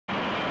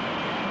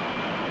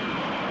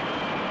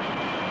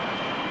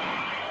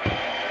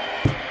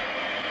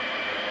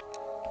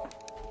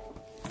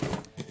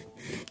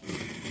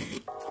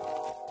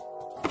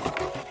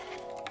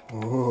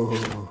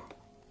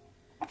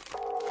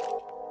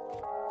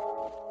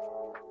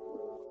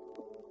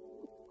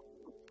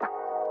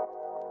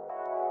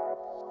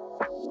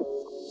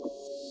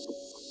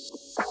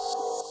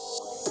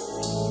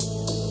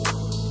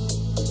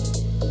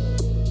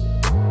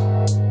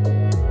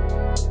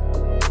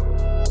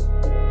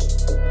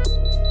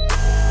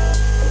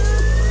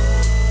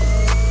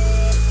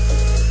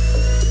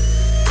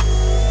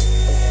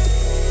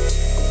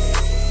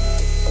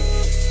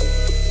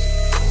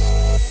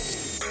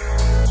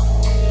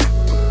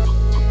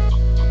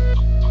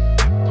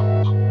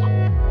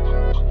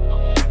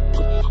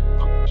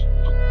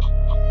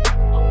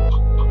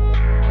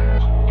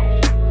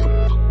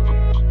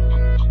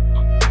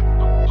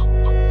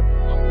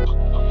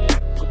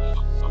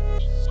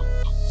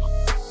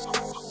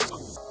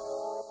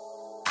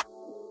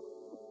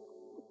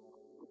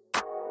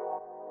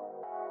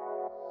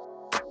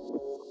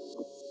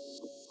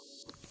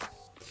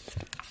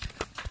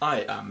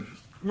I am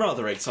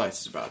rather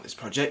excited about this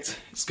project.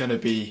 It's going to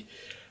be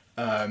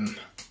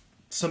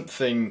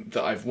something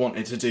that I've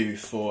wanted to do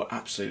for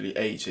absolutely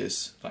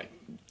ages, like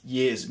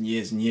years and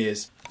years and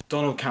years.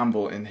 Donald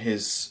Campbell, in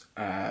his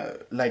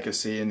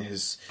legacy and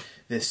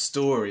this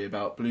story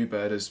about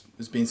Bluebird has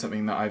been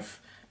something that I've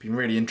been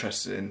really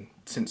interested in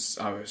since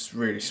I was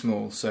really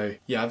small. So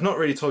yeah, I've not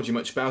really told you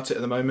much about it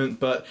at the moment,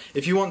 but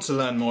if you want to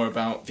learn more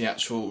about the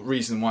actual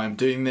reason why I'm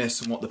doing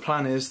this and what the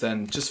plan is,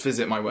 then just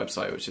visit my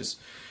website, which is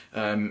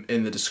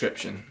in the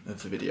description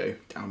of the video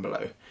down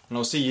below. And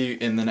I'll see you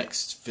in the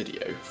next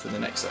video for the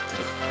next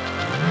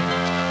update.